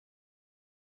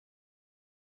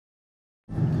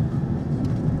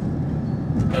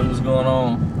Hey, what's going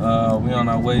on? We on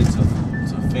our way to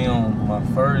film my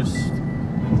first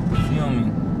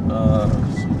filming.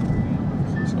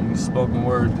 It's gonna be a spoken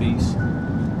word piece.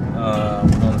 We're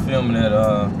gonna film it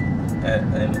at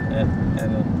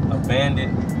an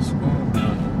abandoned school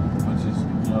building, which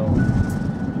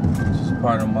is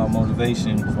part of my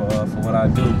motivation for what I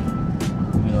do.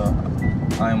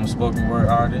 I am a spoken word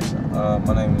artist.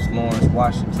 My name is Lawrence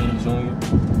Washington Jr.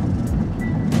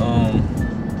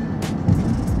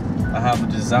 I have a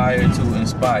desire to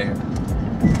inspire.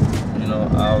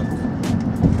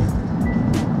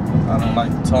 I don't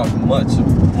like to talk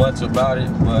much about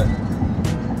it, but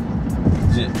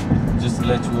just to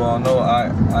let you all know,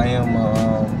 I am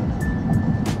a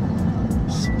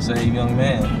saved young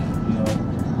man.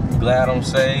 Glad I'm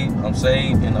saved. I'm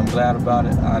saved, and I'm glad about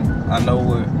it. I know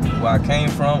where I came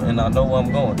from, and I know where I'm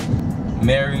going.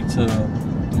 Married to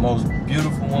the most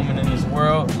beautiful woman in this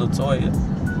world, Latoya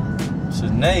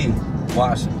Shanae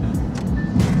Washington.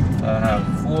 I have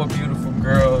 4 beautiful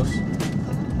girls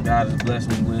God has blessed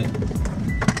me with.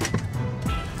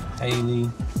 Haley,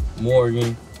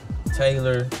 Morgan,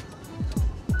 Taylor,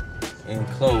 and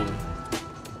Chloe.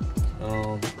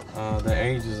 Their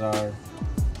ages are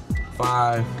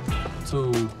 5,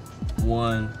 2,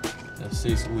 1, and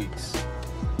 6 weeks.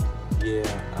 Yeah,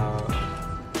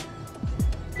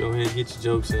 go ahead and get your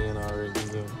jokes in already.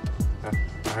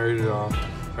 I heard it all.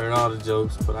 Heard all the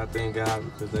jokes, but I thank God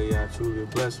because they are truly a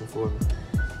blessing for me.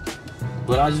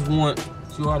 But I just want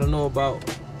you all to know about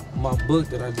my book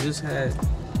that I just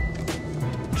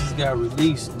got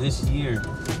released this year.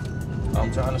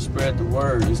 I'm trying to spread the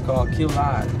word. It's called Kill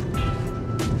I.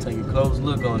 Take a close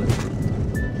look on it.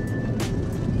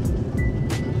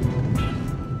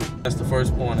 That's the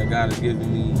first point that God has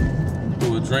given me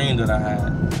through a dream that I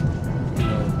had.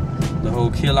 The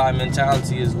whole Kill I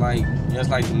mentality is like, that's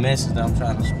like the message that I'm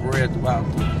trying to spread throughout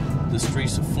the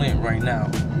streets of Flint right now.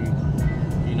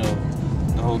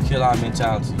 The whole Kill I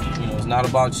mentality. It's not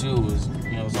about you. It's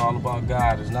all about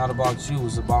God. It's not about you.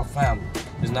 It's about family.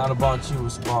 It's not about you.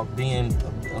 It's about being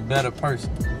a better person.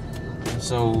 And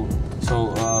so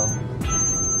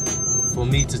for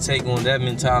me to take on that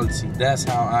mentality, that's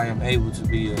how I am able to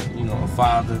be a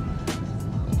father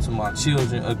to my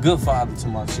children, a good father to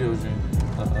my children,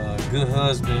 a good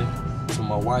husband to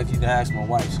my wife. You can ask my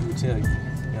wife; she will tell you.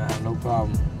 I have no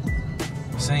problem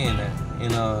saying that.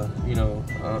 And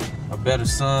a better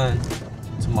son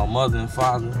to my mother and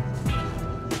father.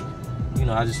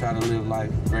 I just try to live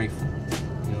life grateful.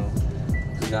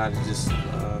 God is just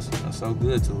so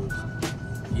good to us.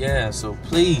 Yeah, so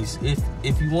please,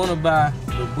 if you want to buy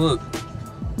the book,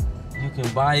 you can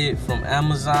buy it from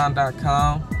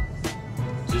Amazon.com.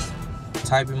 Just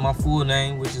type in my full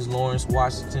name, which is Lawrence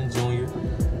Washington Jr.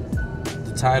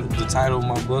 The title of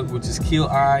my book, which is Kill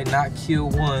I, not Kill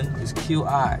One, is Kill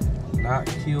I, not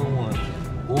Kill One.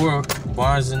 Or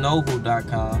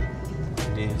BarnesandNoble.com.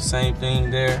 Then same thing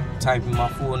there. Type in my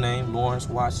full name, Lawrence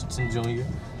Washington Jr.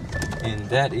 And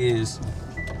that is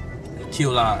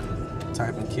Kill I.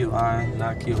 Type in Kill I,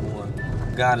 not Kill One.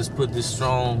 God has put this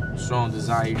strong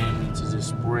desire in me to just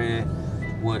spread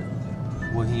what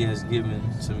He has given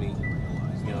to me.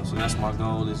 So that's my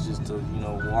goal, is just to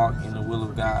walk in the will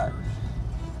of God.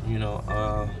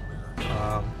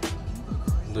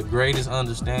 The greatest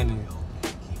understanding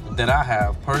that I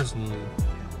have personally,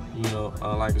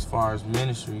 like as far as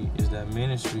ministry, is that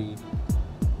ministry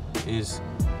is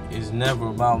never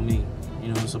about me.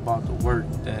 It's about the work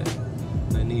that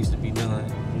needs to be done.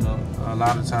 A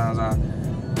lot of times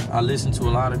I listen to a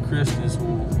lot of Christians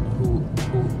who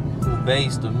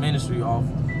base the ministry off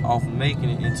making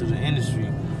it into the industry.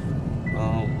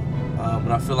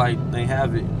 But I feel like they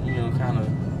have it, kind of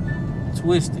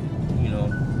twisted.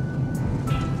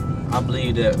 I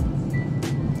believe that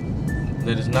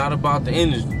it's not about the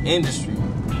industry.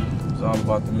 It's all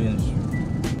about the ministry.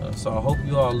 So I hope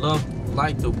you all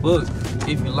like the book.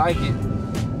 If you like it,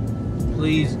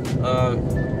 please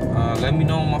let me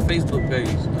know on my Facebook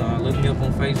page. Look me up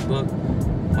on Facebook.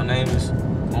 My name is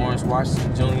Lawrence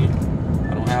Washington Jr.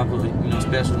 I don't have a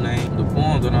special name. The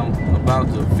poem that I'm about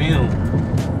to film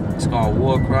is called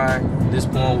War Cry. This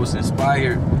poem was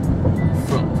inspired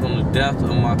from the death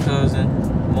of my cousin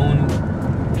Mooney.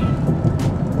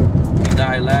 He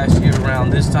died last year around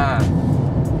this time.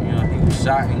 He was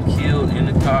shot and killed in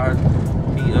the car.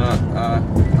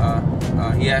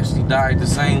 He actually died the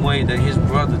same way that his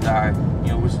brother died,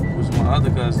 which was my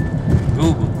other cousin,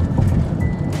 Google.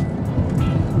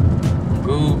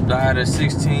 Google died at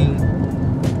 16,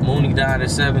 Mooney died at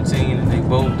 17, and they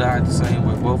both died the same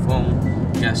way. Both of them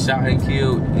got shot and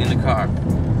killed in the car.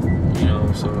 You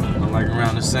know, so I'm like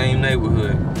around the same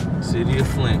neighborhood, city of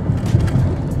Flint.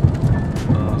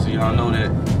 So y'all know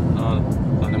that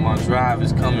my drive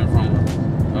is coming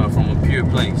from a pure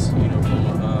place, you know, from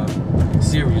a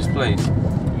serious place,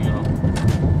 you know.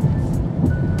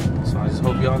 So I just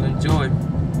hope y'all enjoy.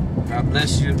 God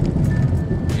bless you,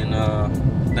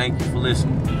 and thank you for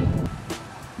listening.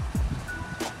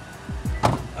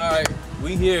 All right,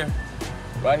 we here,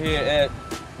 right here at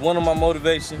one of my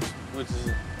motivations, which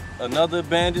is another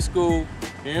abandoned school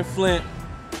here in Flint.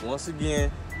 Once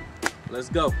again, let's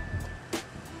go.